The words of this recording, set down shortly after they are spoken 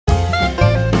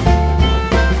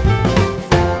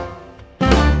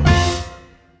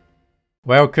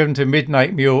Welcome to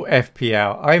Midnight Mule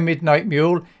FPL. I'm Midnight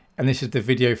Mule and this is the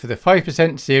video for the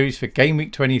 5% series for Game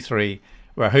Week 23,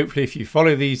 where hopefully if you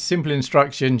follow these simple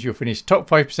instructions you'll finish top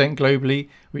 5% globally,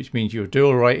 which means you'll do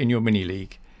alright in your mini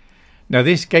league. Now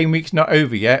this game week's not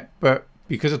over yet, but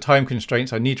because of time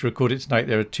constraints I need to record it tonight.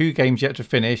 There are 2 games yet to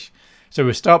finish, so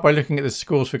we'll start by looking at the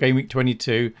scores for Game Week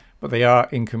 22, but they are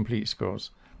incomplete scores.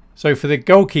 So for the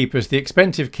goalkeepers, the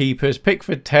expensive keepers,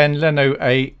 Pickford 10, Leno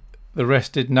 8, the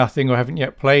rest did nothing or haven't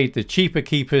yet played. The cheaper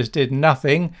keepers did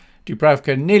nothing.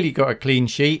 Dubravka nearly got a clean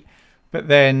sheet, but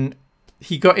then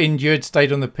he got injured,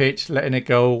 stayed on the pitch, let in a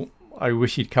goal. I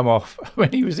wish he'd come off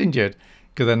when he was injured,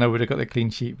 because then I would have got the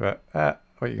clean sheet, but what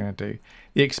are you going to do?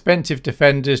 The expensive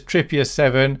defenders, Trippier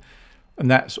 7,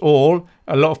 and that's all.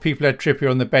 A lot of people had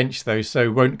Trippier on the bench though, so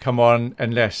won't come on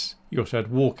unless you also had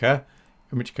Walker,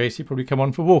 in which case he'd probably come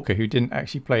on for Walker, who didn't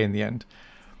actually play in the end.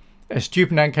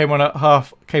 Stupinan came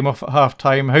off at half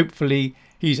time. Hopefully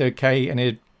he's okay and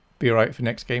he'll be alright for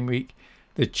next game week.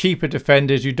 The cheaper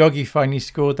defenders, Udogie finally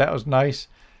scored, that was nice,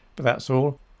 but that's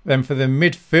all. Then for the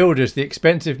midfielders, the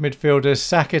expensive midfielders,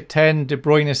 Saka 10, De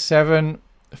Bruyne 7,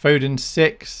 Foden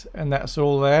 6, and that's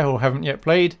all there, or haven't yet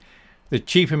played. The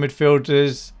cheaper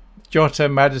midfielders, Jota,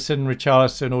 Maddison,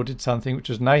 Richarlison all did something, which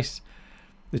was nice.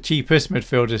 The cheapest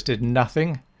midfielders did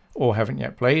nothing or haven't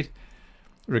yet played.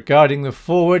 Regarding the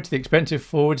forwards, the expensive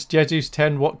forwards, Jesus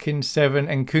 10, Watkins 7,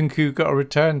 and Kunku got a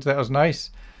return, so that was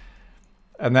nice.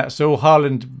 And that's all.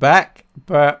 Haaland back,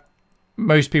 but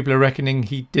most people are reckoning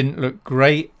he didn't look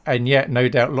great, and yet no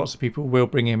doubt lots of people will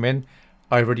bring him in.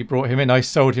 I've already brought him in. I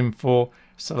sold him for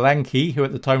Solanke, who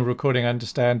at the time of recording I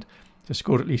understand has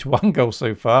scored at least 1 goal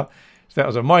so far. So that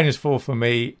was a -4 for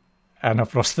me, and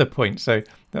I've lost the point, so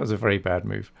that was a very bad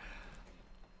move.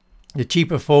 The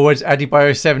cheaper forwards,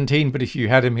 Adebayo 17, but if you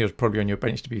had him, he was probably on your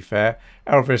bench to be fair.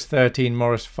 Alvarez 13,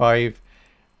 Morris 5,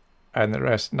 and the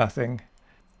rest nothing.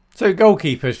 So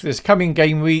goalkeepers for this coming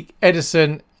game week,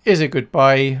 Ederson is a good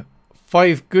buy.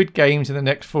 5 good games in the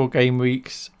next 4 game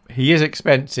weeks. He is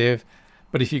expensive,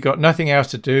 but if you've got nothing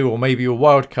else to do, or maybe you're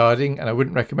wildcarding, and I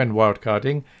wouldn't recommend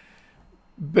wildcarding,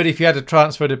 but if you had a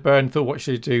transfer to burn, thought what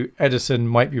should you do, Ederson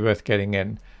might be worth getting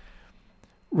in.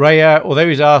 Raya, although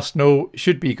he's Arsenal,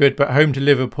 should be good, but home to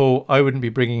Liverpool, I wouldn't be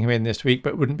bringing him in this week,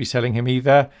 but wouldn't be selling him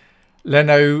either.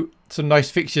 Leno, some nice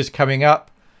fixtures coming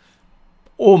up.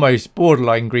 Almost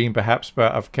borderline green perhaps,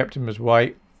 but I've kept him as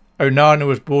white. Onana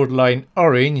was borderline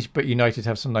orange, but United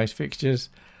have some nice fixtures.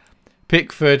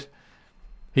 Pickford,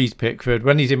 he's Pickford.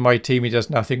 When he's in my team, he does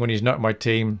nothing. When he's not in my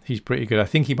team, he's pretty good. I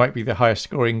think he might be the highest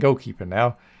scoring goalkeeper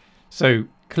now. So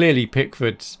clearly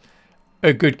Pickford's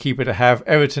a good keeper to have.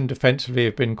 Everton defensively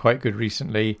have been quite good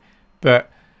recently,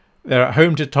 but they're at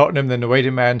home to Tottenham, then away to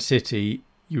Man City.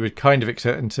 You would kind of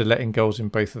expect them to let in goals in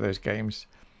both of those games.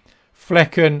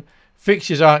 Flecken,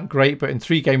 fixtures aren't great, but in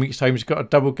 3 game weeks time he's got a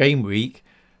double game week,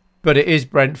 but it is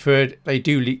Brentford. They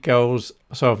do leak goals,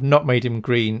 so I've not made him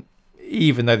green,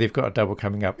 even though they've got a double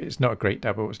coming up. It's not a great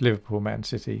double. It's Liverpool, Man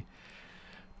City.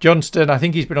 Johnston, I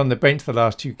think he's been on the bench for the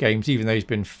last 2 games, even though he's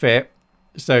been fit.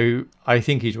 So I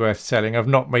think he's worth selling. I've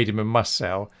not made him a must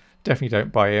sell. Definitely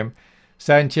don't buy him.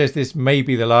 Sanchez, this may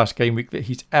be the last game week that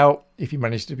he's out. If he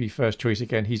manages to be first choice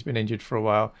again, he's been injured for a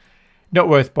while. Not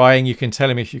worth buying. You can tell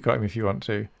him if you've got him if you want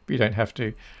to, but you don't have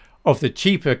to. Of the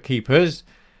cheaper keepers,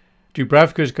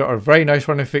 Dubravka's got a very nice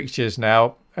run of fixtures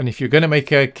now. And if you're going to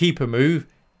make a keeper move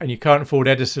and you can't afford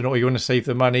Ederson or you want to save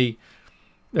the money,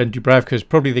 then Dubravka's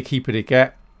probably the keeper to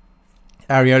get.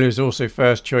 Areola is also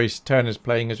first choice. Turner's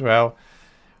playing as well.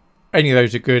 Any of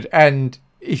those are good, and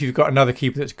if you've got another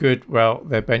keeper that's good, well,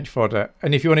 they're bench fodder.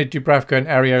 And if you wanted Dubravka and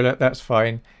Areola, that's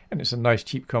fine, and it's a nice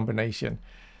cheap combination.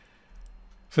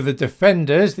 For the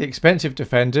defenders, the expensive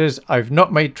defenders, I've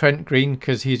not made Trent green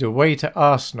because he's away to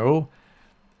Arsenal,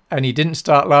 and he didn't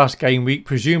start last game week.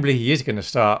 Presumably he is going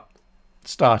to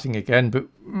starting again, but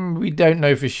we don't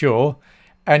know for sure,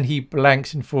 and he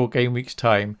blanks in 4 game weeks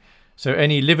time. So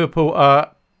any Liverpool,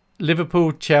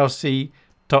 Chelsea,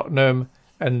 Tottenham,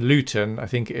 and Luton, I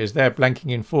think it is, they're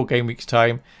blanking in 4 game weeks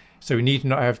time, so we need to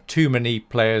not have too many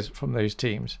players from those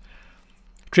teams.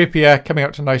 Trippier coming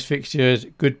up to nice fixtures,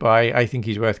 goodbye. I think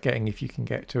he's worth getting if you can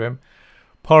get to him.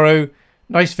 Porro,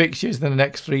 nice fixtures in the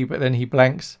next 3, but then he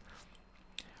blanks.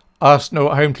 Arsenal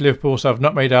at home to Liverpool, so I've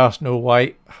not made Arsenal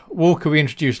white. Walker we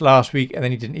introduced last week and then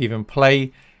he didn't even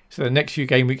play, so the next few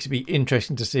game weeks will be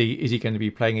interesting to see, is he going to be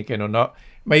playing again or not.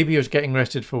 Maybe he was getting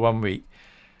rested for 1 week.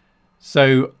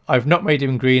 So I've not made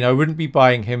him green. I wouldn't be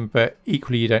buying him, but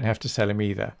equally you don't have to sell him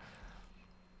either.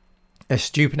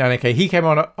 Stupinan, he came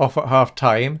off at half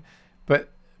time, but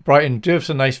Brighton do have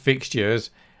some nice fixtures,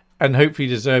 and hopefully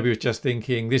De Zerbi was just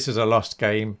thinking this is a lost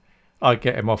game. I'd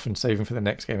get him off and save him for the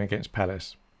next game against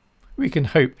Palace. We can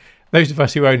hope. Those of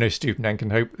us who own Estupiñán can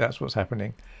hope that's what's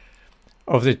happening.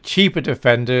 Of the cheaper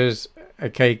defenders,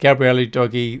 okay, Gabriel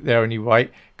Udogie, they're only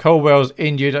white. Colwell's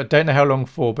injured. I don't know how long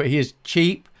for, but he is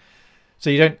cheap. So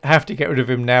you don't have to get rid of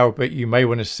him now, but you may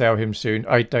want to sell him soon.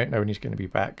 I don't know when he's going to be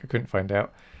back. I couldn't find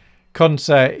out.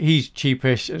 Concert, he's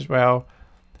cheapish as well.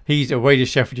 He's away to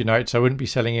Sheffield United, so I wouldn't be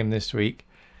selling him this week.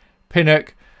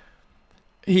 Pinnock,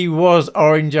 he was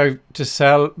orange to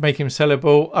sell, make him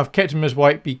sellable. I've kept him as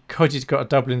white because he's got a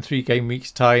double in 3 game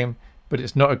weeks time, but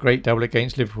it's not a great double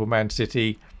against Liverpool, Man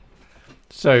City.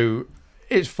 So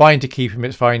it's fine to keep him.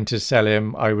 It's fine to sell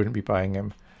him. I wouldn't be buying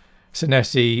him.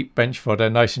 Senesi, bench fodder,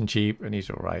 nice and cheap, and he's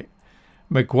all right.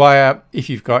 Maguire, if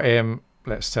you've got him,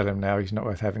 let's sell him now. He's not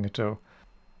worth having at all.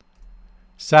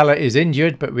 Salah is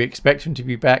injured, but we expect him to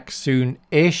be back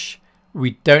soon-ish.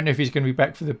 We don't know if he's going to be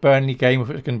back for the Burnley game or if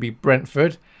it's going to be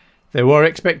Brentford. There were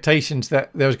expectations that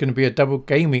there was going to be a double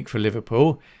game week for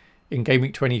Liverpool in game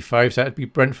week 25, so that would be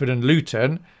Brentford and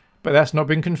Luton, but that's not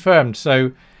been confirmed.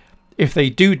 So if they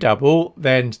do double,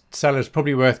 then Salah's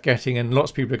probably worth getting and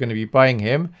lots of people are going to be buying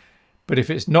him. But if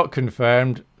it's not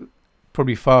confirmed,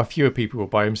 probably far fewer people will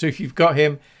buy him. So if you've got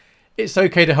him, it's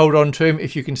okay to hold on to him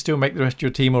if you can still make the rest of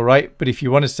your team all right. But if you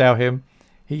want to sell him,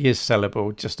 he is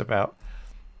sellable just about.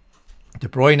 De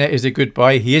Bruyne is a good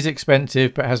buy. He is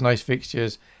expensive but has nice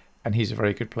fixtures and he's a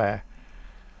very good player.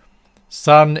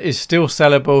 Son is still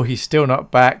sellable. He's still not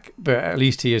back, but at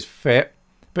least he is fit.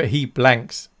 But he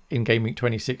blanks in game week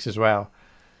 26 as well.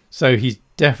 So he's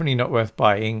definitely not worth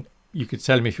buying. You could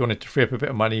sell him if you wanted to free up a bit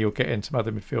of money or get in some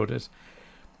other midfielders.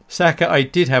 Saka I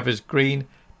did have as green.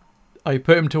 I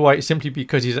put him to white simply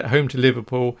because he's at home to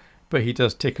Liverpool, but he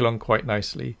does tick along quite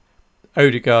nicely.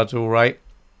 Odegaard's all right.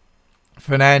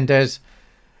 Fernandes,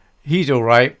 he's all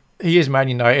right. He is Man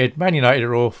United. Man United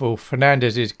are awful.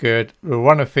 Fernandes is good. The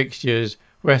run of fixtures,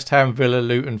 West Ham, Villa,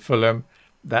 Luton, Fulham,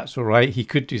 that's all right. He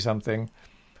could do something.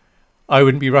 I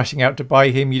wouldn't be rushing out to buy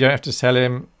him. You don't have to sell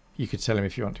him. You could sell him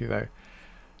if you want to, though.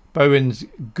 Bowen's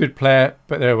good player,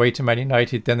 but they're away to Man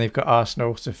United. Then they've got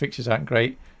Arsenal, so fixtures aren't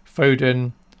great.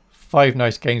 Foden, 5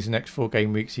 nice games in the next 4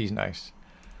 game weeks. He's nice.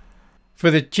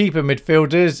 For the cheaper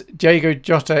midfielders, Diego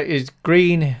Jota is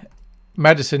green.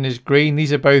 Maddison is green.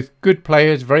 These are both good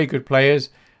players, very good players.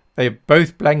 They're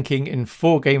both blanking in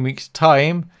 4 game weeks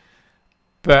time,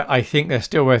 but I think they're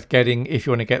still worth getting if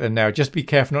you want to get them now. Just be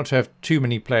careful not to have too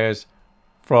many players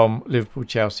from Liverpool,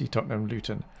 Chelsea, Tottenham,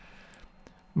 Luton.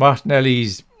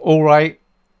 Martinelli's all right,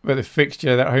 but the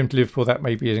fixture at home to Liverpool, that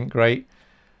maybe isn't great.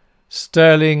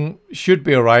 Sterling should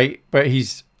be all right, but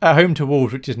he's at home to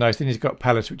Wolves, which is nice. Then he's got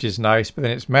Palace, which is nice, but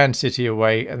then it's Man City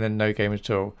away and then no game at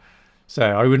all. So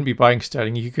I wouldn't be buying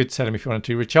Sterling. You could sell him if you wanted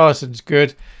to. Richarlison's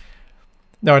good.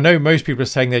 Now, I know most people are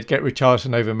saying they'd get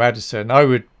Richarlison over Maddison.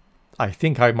 I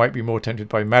think I might be more tempted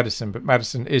by Maddison, but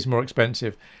Maddison is more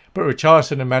expensive. But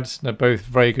Richarlison and Maddison are both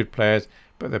very good players,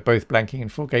 but they're both blanking in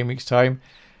 4 game weeks time.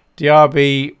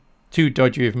 Diaby, too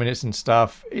dodgy with minutes and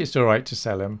stuff. It's all right to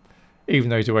sell him, even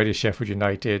though he's away to Sheffield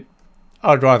United.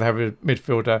 I'd rather have a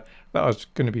midfielder that I was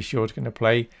going to be sure is going to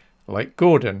play, like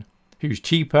Gordon, who's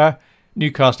cheaper.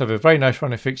 Newcastle have a very nice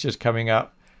run of fixtures coming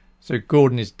up, so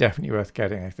Gordon is definitely worth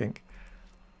getting, I think.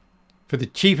 For the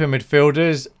cheaper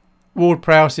midfielders,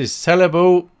 Ward-Prowse is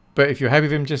sellable, but if you're happy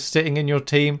with him just sitting in your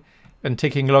team and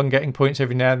ticking along, getting points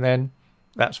every now and then,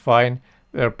 that's fine.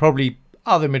 There are probably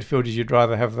other midfielders you'd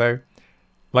rather have, though.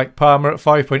 Like Palmer at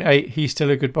 5.8, he's still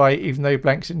a good buy, even though he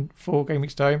blanks in 4 game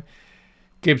weeks time.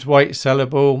 Gibbs-White,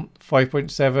 sellable,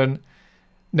 5.7.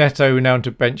 Neto now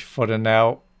to bench fodder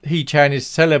now. He-Chan is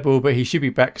sellable, but he should be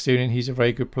back soon, and he's a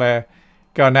very good player.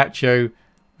 Garnacho,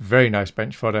 very nice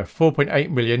bench fodder.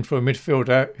 4.8 million for a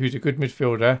midfielder who's a good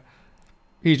midfielder.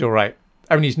 He's all right.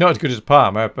 I mean, he's not as good as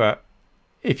Palmer, but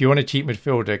if you want a cheap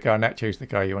midfielder, Garnacho's the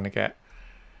guy you want to get.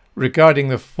 Regarding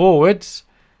the forwards,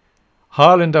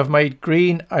 Haaland I've made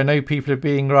green. I know people are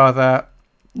being rather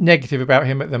negative about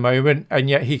him at the moment, and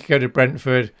yet he could go to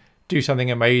Brentford, do something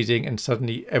amazing, and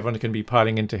suddenly everyone's going to be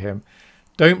piling into him.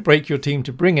 Don't break your team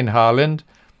to bring in Haaland,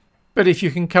 but if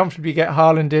you can comfortably get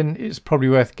Haaland in, it's probably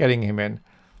worth getting him in.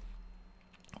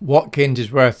 Watkins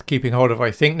is worth keeping hold of,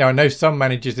 I think. Now, I know some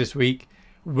managers this week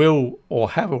will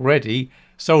or have already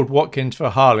sold Watkins for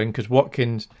Haaland because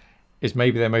Watkins is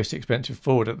maybe their most expensive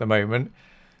forward at the moment.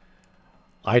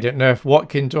 I don't know if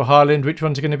Watkins or Haaland, which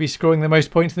ones are going to be scoring the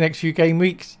most points in the next few game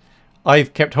weeks.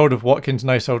 I've kept hold of Watkins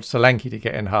and I sold Solanke to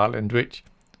get in Haaland, which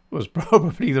was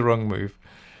probably the wrong move.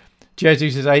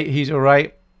 Jesus is 8, he's all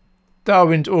right.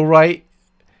 Darwin's all right.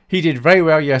 He did very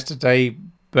well yesterday,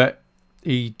 but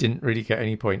he didn't really get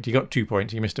any points. He got 2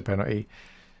 points. He missed a penalty.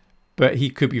 but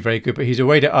he could be very good. But he's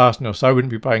away to Arsenal, so I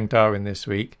wouldn't be buying Darwin this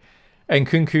week. And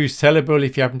Nkunku's sellable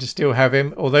if you happen to still have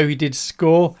him. Although he did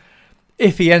score,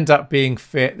 if he ends up being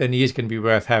fit, then he is going to be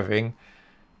worth having.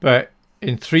 But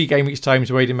in 3 game weeks' time, he's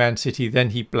away to Man City,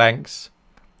 then he blanks.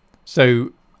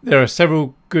 So there are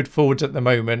several good forwards at the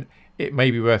moment. It may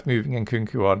be worth moving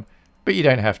Nkunku on, but you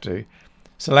don't have to.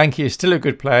 Solanke is still a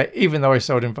good player, even though I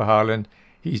sold him for Haaland.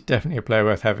 He's definitely a player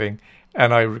worth having,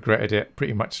 and I regretted it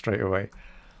pretty much straight away.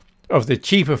 Of the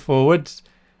cheaper forwards,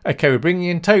 okay, we're bringing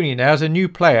in Tony now as a new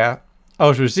player. I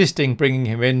was resisting bringing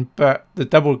him in, but the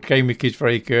double game week is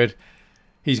very good.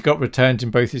 He's got returns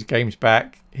in both his games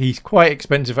back. He's quite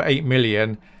expensive at 8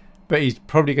 million, but he's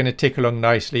probably going to tick along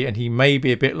nicely, and he may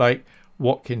be a bit like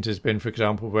Watkins has been, for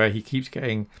example, where he keeps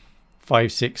getting 5,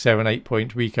 6, 7, 8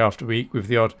 points week after week with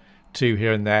the odd 2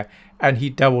 here and there, and he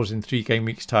doubles in 3 game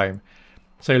weeks time.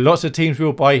 So lots of teams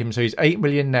will buy him. So he's 8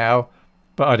 million now,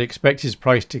 but I'd expect his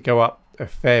price to go up a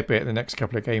fair bit in the next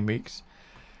couple of game weeks.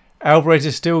 Alvarez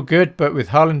is still good, but with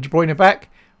Haaland and De Bruyne back,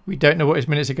 we don't know what his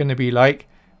minutes are going to be like.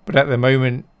 But at the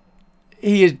moment,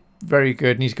 he is very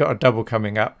good, and he's got a double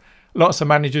coming up. Lots of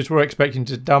managers were expecting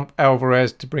to dump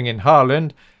Alvarez to bring in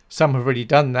Haaland. Some have already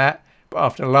done that, but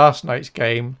after last night's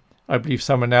game, I believe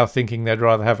some are now thinking they'd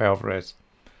rather have Alvarez.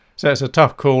 So it's a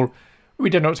tough call. We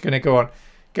don't know what's going to go on.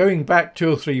 Going back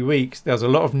 2 or 3 weeks, there's a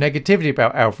lot of negativity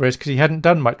about Alvarez because he hadn't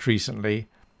done much recently.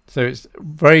 So it's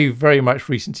very, very much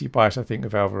recency bias, I think,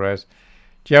 with Alvarez.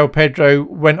 João Pedro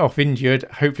went off injured.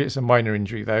 Hopefully it's a minor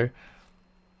injury, though.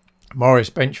 Morris,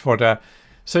 bench fodder.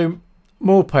 So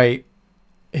Morpay,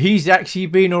 he's actually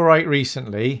been all right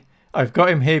recently. I've got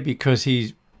him here because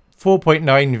he's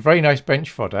 4.9, very nice bench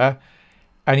fodder.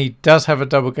 And he does have a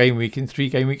double game week in 3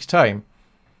 game weeks' time.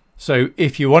 So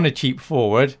if you want a cheap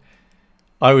forward,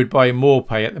 I would buy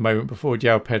Morpay at the moment before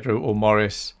João Pedro or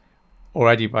Morris or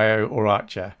Adebayo or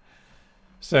Archer.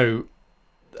 So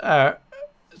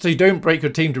you don't break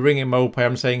your team to bring in Morpay.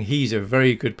 I'm saying he's a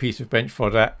very good piece of bench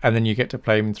fodder, and then you get to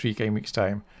play him in 3 game weeks'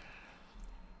 time.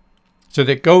 So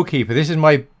the goalkeeper, this is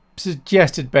my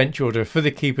suggested bench order for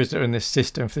the keepers that are in this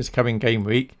system for this coming game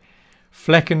week.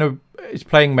 Flecken is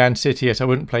playing Man City, so I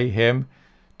wouldn't play him.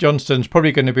 Johnston's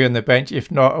probably going to be on the bench, if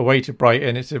not away to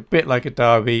Brighton. It's a bit like a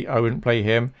derby. I wouldn't play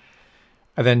him.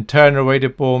 And then Turner away to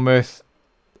Bournemouth.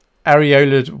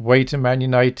 Areola's away to Man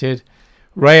United.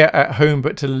 Raya at home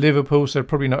but to Liverpool, so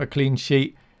probably not a clean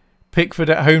sheet.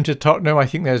 Pickford at home to Tottenham. I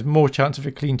think there's more chance of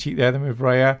a clean sheet there than with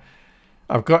Raya.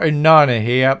 I've got Onana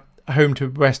here. Home to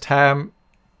West Ham.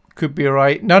 Could be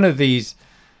alright. None of these,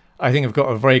 I think, have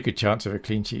got a very good chance of a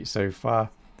clean sheet so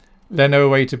far. Leno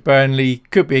away to Burnley.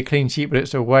 Could be a clean sheet, but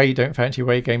it's away. Don't fancy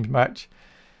away games much.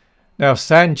 Now,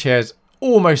 Sanchez,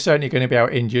 almost certainly going to be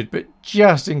out injured, but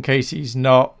just in case he's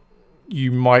not,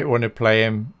 you might want to play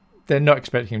him. They're not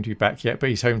expecting him to be back yet, but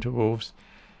he's home to Wolves.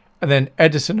 And then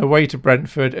Edison away to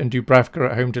Brentford and Dubravka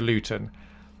at home to Luton.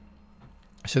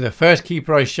 So the first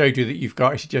keeper I showed you that you've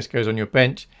got actually just goes on your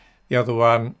bench. The other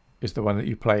one is the one that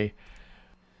you play.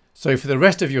 So for the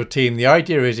rest of your team, the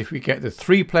idea is if we get the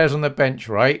 3 players on the bench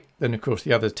right, then of course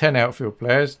the other 10 outfield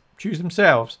players choose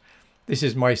themselves. This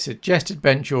is my suggested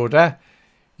bench order.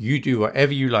 You do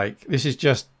whatever you like. This is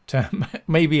just to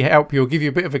maybe help you or give you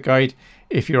a bit of a guide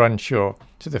if you're unsure.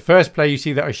 So the first player you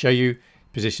see that I show you,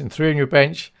 position 3 on your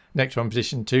bench, next one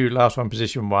position 2, last one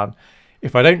position 1.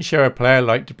 If I don't show a player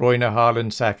like De Bruyne,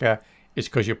 Haaland, Saka, it's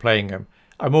because you're playing them.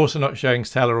 I'm also not showing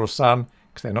Salah or Son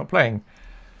because they're not playing.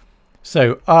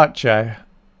 So Archer,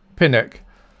 Pinnock,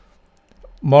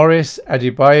 Morris,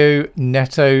 Adebayo,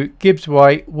 Neto,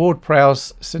 Gibbs-White,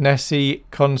 Ward-Prowse, Senesi,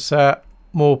 Konsa,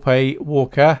 Morpay,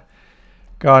 Walker,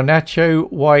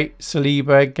 Garnacho, White,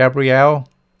 Saliba, Gabriel.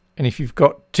 And if you've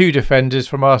got 2 defenders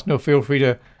from Arsenal, feel free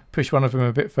to push one of them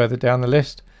a bit further down the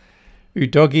list.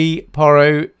 Udogi,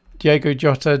 Porro, Diego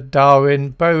Jota, Darwin,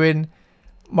 Bowen,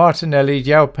 Martinelli,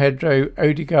 João Pedro,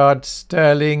 Odegaard,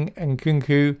 Sterling,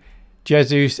 Nkunku,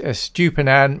 Jesus,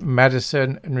 Estupinan,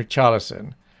 Maddison and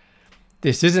Richarlison.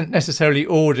 This isn't necessarily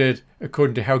ordered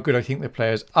according to how good I think the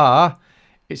players are.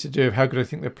 It's to do with how good I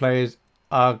think the players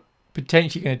are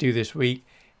potentially going to do this week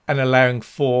and allowing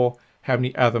for how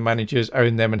many other managers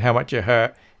own them and how much you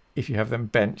hurt if you have them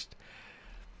benched.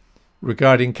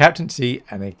 Regarding captaincy,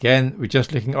 and again, we're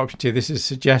just looking at options here. This is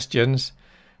suggestions.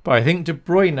 But I think De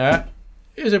Bruyne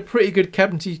is a pretty good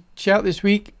captaincy shout this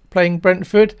week, playing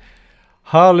Brentford.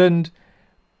 Haaland,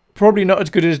 probably not as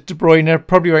good as De Bruyne.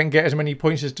 Probably won't get as many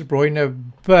points as De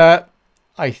Bruyne. But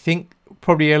I think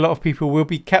probably a lot of people will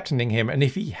be captaining him. And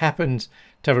if he happens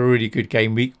to have a really good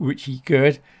game week, which he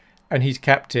could, and he's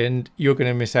captained, you're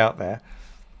going to miss out there.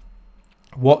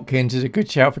 Watkins is a good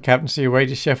shout for captaincy away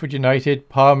to Sheffield United.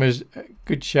 Palmer's a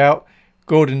good shout.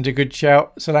 Gordon's a good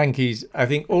shout. Solanke's. I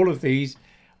think all of these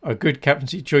are good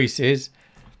captaincy choices.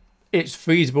 It's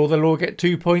feasible they'll all get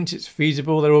 2 points. It's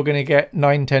feasible they're all going to get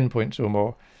 9-10 points or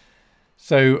more.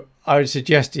 So I would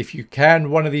suggest if you can,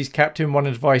 one of these captain, one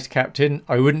as vice captain.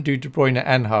 I wouldn't do De Bruyne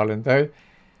and Haaland though.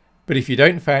 But if you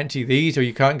don't fancy these or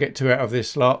you can't get 2 out of this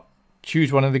slot,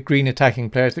 choose one of the green attacking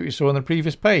players that we saw on the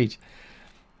previous page.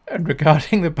 And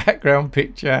regarding the background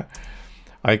picture,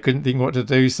 I couldn't think what to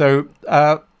do. So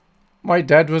my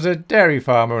dad was a dairy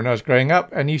farmer when I was growing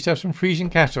up and used to have some Frisian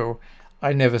cattle.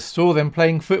 I never saw them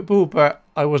playing football, but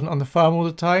I wasn't on the farm all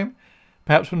the time.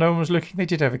 Perhaps when no one was looking, they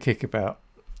did have a kickabout.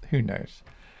 Who knows?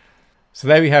 So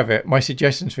there we have it. My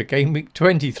suggestions for Game Week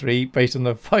 23 based on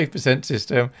the 5%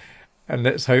 system. And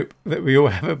let's hope that we all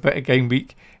have a better game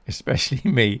week, especially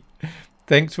me.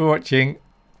 Thanks for watching.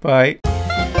 Bye.